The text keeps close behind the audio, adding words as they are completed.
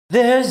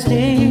There's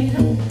Steve,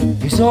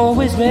 he's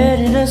always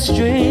ready to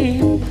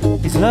stream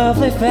his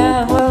lovely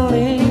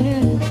family.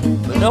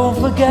 But don't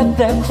forget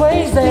the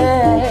crazy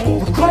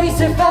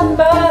family.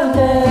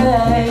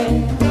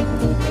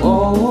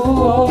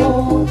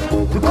 Oh,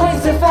 the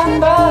crazy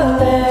family.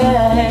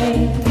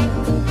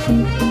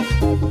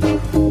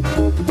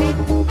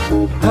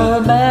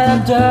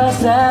 Amanda,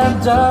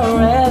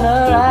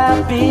 Cinderella,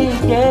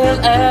 Abigail,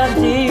 and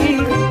Dee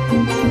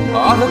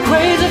are the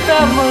crazy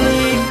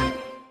family.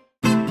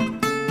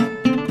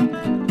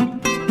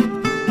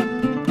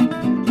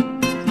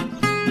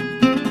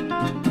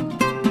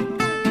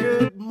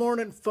 Good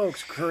morning,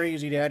 folks.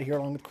 Crazy Dad here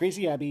along with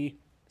Crazy Abby.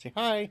 Say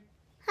hi.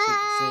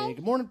 Hi. Say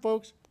good morning,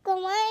 folks.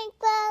 Good morning,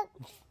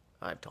 folks.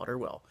 I've taught her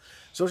well.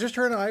 So it's just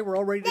her and I. We're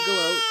all ready to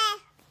go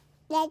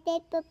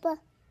out.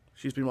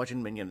 She's been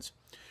watching Minions.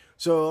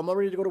 So I'm all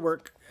ready to go to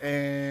work.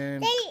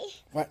 And Daddy,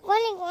 what?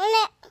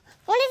 wanna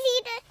see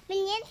the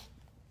Minions?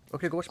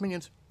 Okay, go watch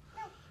Minions.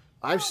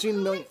 I've seen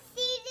See the Minions.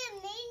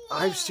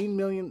 I've seen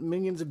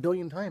Minions a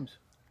billion times.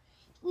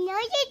 No,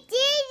 you didn't.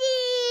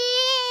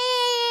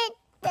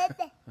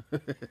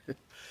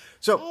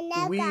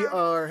 So we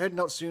are heading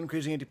out soon.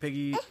 Crazy Auntie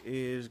Peggy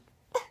is.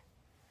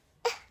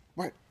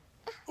 What?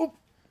 Oh,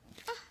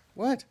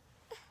 what?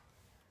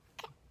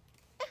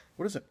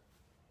 What is it?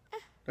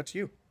 That's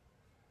you.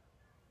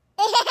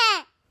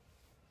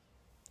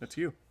 That's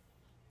you.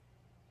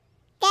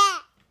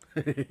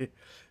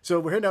 So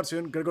we're heading out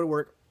soon. Gonna go to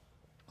work.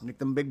 Make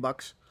them big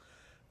bucks.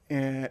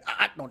 And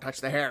don't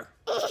touch the hair.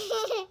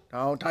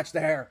 Don't touch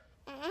the hair.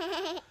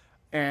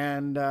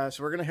 And so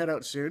we're gonna head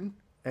out soon.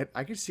 And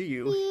I can see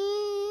you.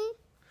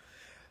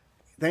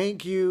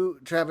 Thank you,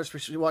 Travis, for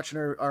watching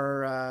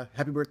our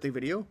happy birthday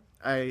video.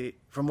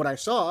 From what I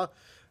saw,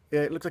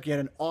 it looked like you had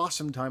an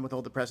awesome time with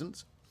all the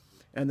presents.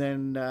 And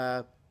then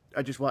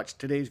I just watched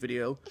today's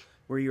video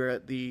where you were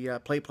at the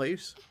play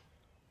place.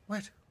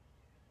 What?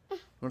 You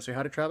want to say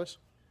hi to Travis?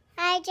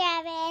 Hi,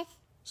 Travis.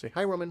 Say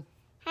hi, Roman.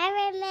 Hi,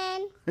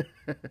 Roman.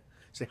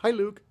 Say hi,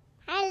 Luke.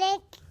 Hi,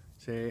 Luke.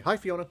 Say hi,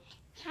 Fiona.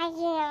 Hi,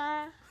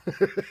 Fiona.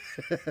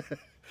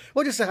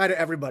 We'll just say hi to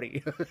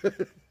everybody.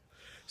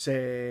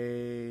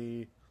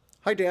 Say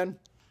hi, Dan.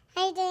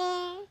 Hi,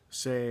 Dan.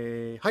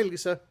 Say hi,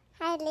 Lisa.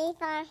 Hi,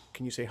 Lisa.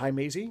 Can you say hi,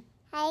 Maisie?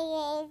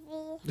 Hi,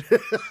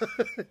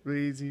 Daisy.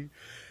 Maisie.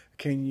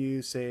 Can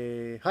you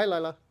say hi,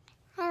 Lila?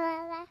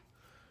 Hi, Lila.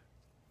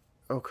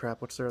 Oh,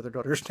 crap. What's their other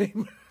daughter's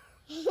name?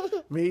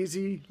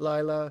 Maisie,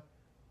 Lila.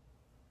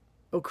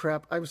 Oh,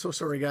 crap. I'm so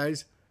sorry,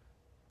 guys.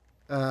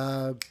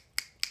 Oh,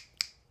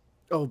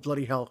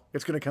 bloody hell.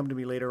 It's going to come to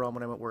me later on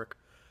when I'm at work.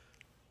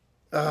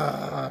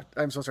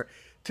 I'm so sorry.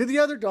 To the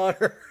other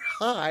daughter,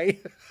 hi.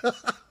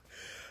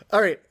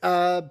 All right.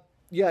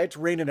 Yeah, it's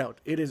raining out.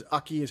 It is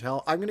ucky as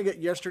hell. I'm going to get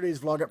yesterday's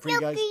vlog up for you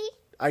guys.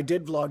 I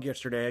did vlog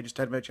yesterday. I just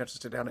hadn't had a chance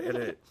to sit down and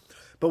edit it.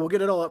 But we'll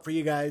get it all up for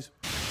you guys.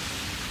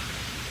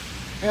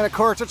 And of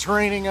course, it's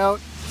raining out.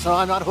 So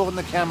I'm not holding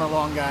the camera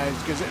long, guys,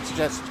 because it's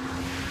just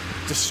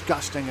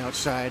disgusting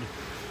outside.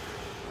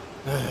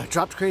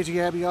 Dropped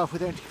Crazy Abby off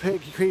with Auntie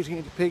Peggy, Crazy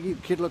Auntie Peggy,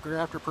 the kid looker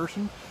after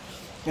person.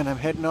 And I'm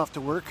heading off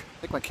to work. I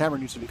think my camera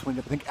needs to be cleaned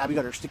up. I think Abby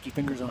got her sticky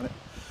fingers on it.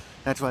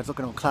 That's why it's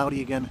looking all cloudy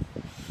again.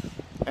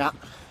 Yeah,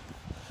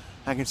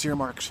 I can see her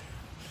marks.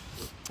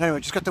 Anyway,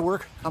 just got to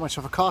work. Got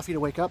myself a coffee to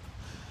wake up.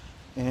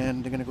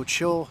 And I'm going to go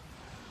chill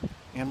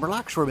and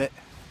relax for a bit.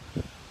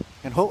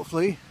 And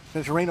hopefully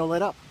this rain will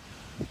let up.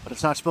 But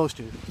it's not supposed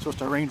to. It's supposed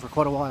to rain for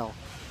quite a while.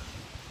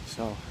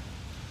 So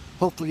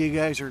hopefully you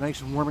guys are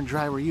nice and warm and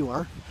dry where you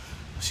are.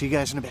 I'll see you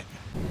guys in a bit.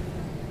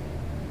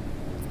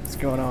 What's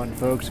going on,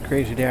 folks?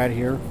 Crazy Dad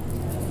here.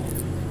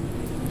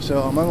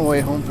 So I'm on my way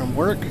home from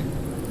work,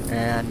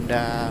 and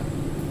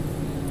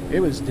it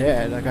was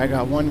dead. Like, I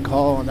got one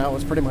call, and that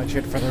was pretty much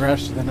it for the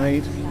rest of the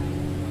night.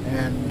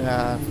 And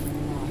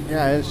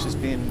yeah, it's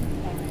just been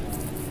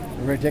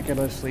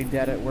ridiculously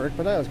dead at work,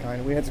 but that was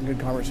kind of. We had some good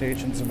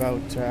conversations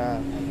about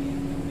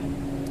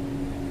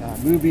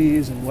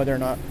movies and whether or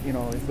not, you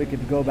know, if we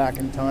could go back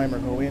in time or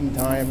go in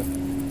time,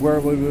 where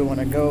would we want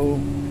to go?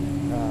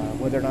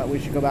 Whether or not we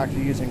should go back to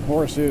using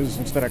horses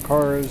instead of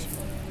cars.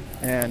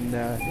 And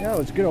yeah, it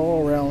was a good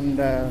all-around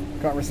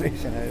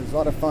conversation. It was a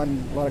lot of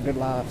fun, a lot of good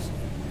laughs.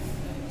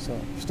 So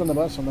just on the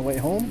bus on the way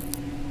home,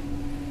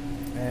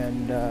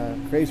 and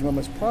Crazy Mom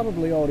was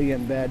probably already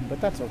in bed, but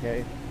that's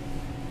okay.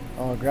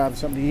 I'll grab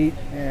something to eat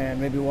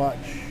and maybe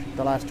watch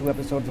the last 2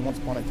 episodes of Once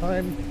Upon a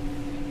Time,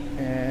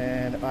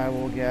 and I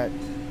will get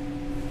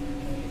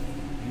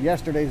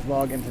yesterday's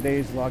vlog and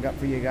today's vlog up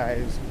for you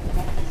guys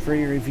for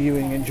your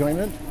reviewing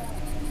enjoyment.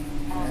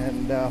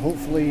 And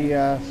hopefully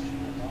I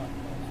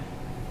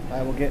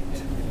will get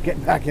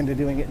back into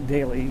doing it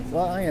daily.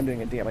 Well, I am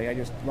doing it daily. I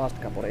just lost a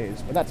couple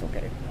days, but that's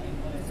okay.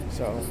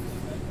 So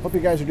hope you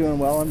guys are doing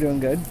well. I'm doing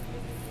good.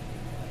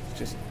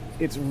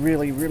 It's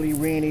really, really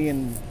rainy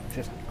and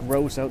just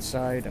gross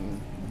outside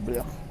and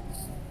blech.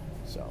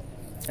 So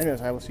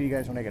anyways, I will see you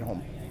guys when I get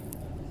home.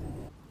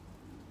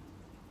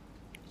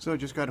 So I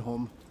just got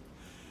home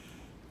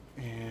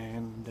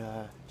and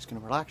just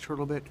gonna relax for a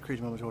little bit.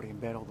 Crazy Mom was already in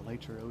bed. All the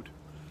lights are out.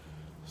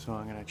 So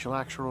I'm gonna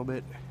chillax for a little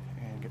bit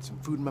and get some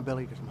food in my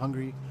belly because I'm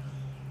hungry,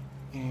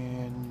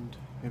 and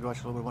maybe watch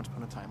a little bit of Once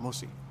Upon a Time. We'll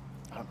see.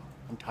 I don't know.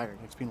 I'm tired.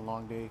 It's been a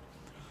long day,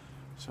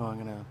 so I'm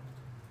gonna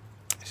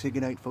say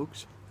goodnight,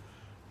 folks.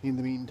 In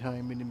the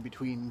meantime and in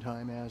between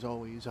time, as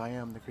always, I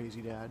am the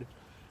Crazy Dad.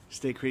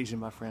 Stay crazy,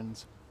 my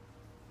friends.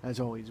 As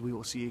always, we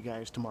will see you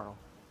guys tomorrow.